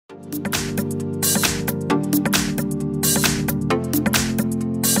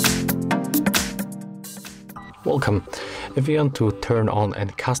Welcome. If you want to turn on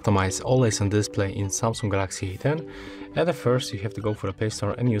and customize Always on Display in Samsung Galaxy A10, at first you have to go for the Play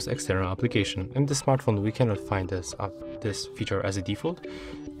Store and use external application. In the smartphone we cannot find this feature as a default,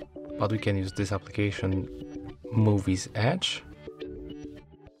 but we can use this application, Movies Edge.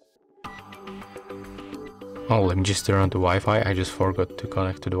 Oh, let me just turn on the Wi-Fi. I just forgot to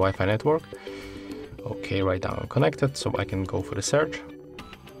connect to the Wi-Fi network. Okay, right now I'm connected, so I can go for the search.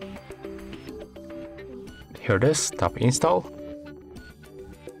 Here it is, tap install.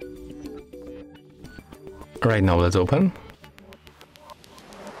 Right now let's open.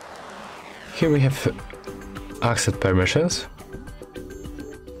 Here we have access permissions.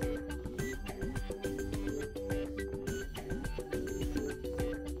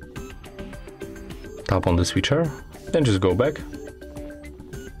 Tap on the switcher, then just go back.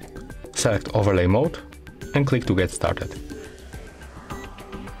 Select overlay mode and click to get started.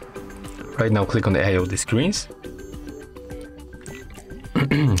 Right now click on the AOD screens.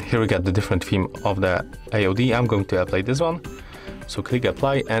 Here we got the different theme of the AOD. I'm going to apply this one. So click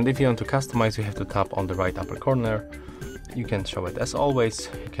apply, and if you want to customize you have to tap on the right upper corner. You can show it as always.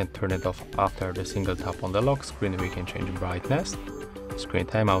 You can turn it off after the single tap on the lock screen. We can change brightness. Screen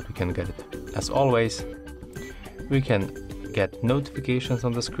timeout, we can get it as always. We can get notifications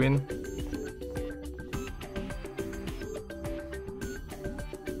on the screen.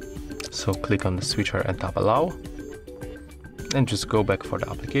 So click on the switcher and tap allow, and just go back for the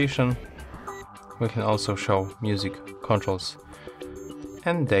application. We can also show music controls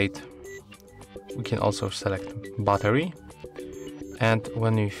and date. We can also select battery, and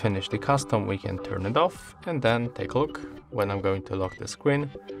when we finish the custom we can turn it off and then take a look. When I'm going to lock the screen,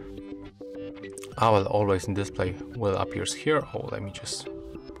 our Always in Display will appear here. Oh, let me just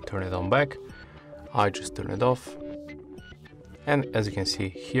turn it on back. I just turn it off. And as you can see,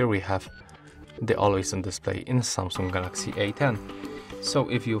 here we have the Always on Display in Samsung Galaxy A10. So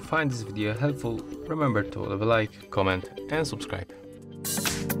if you find this video helpful, remember to leave a like, comment and subscribe.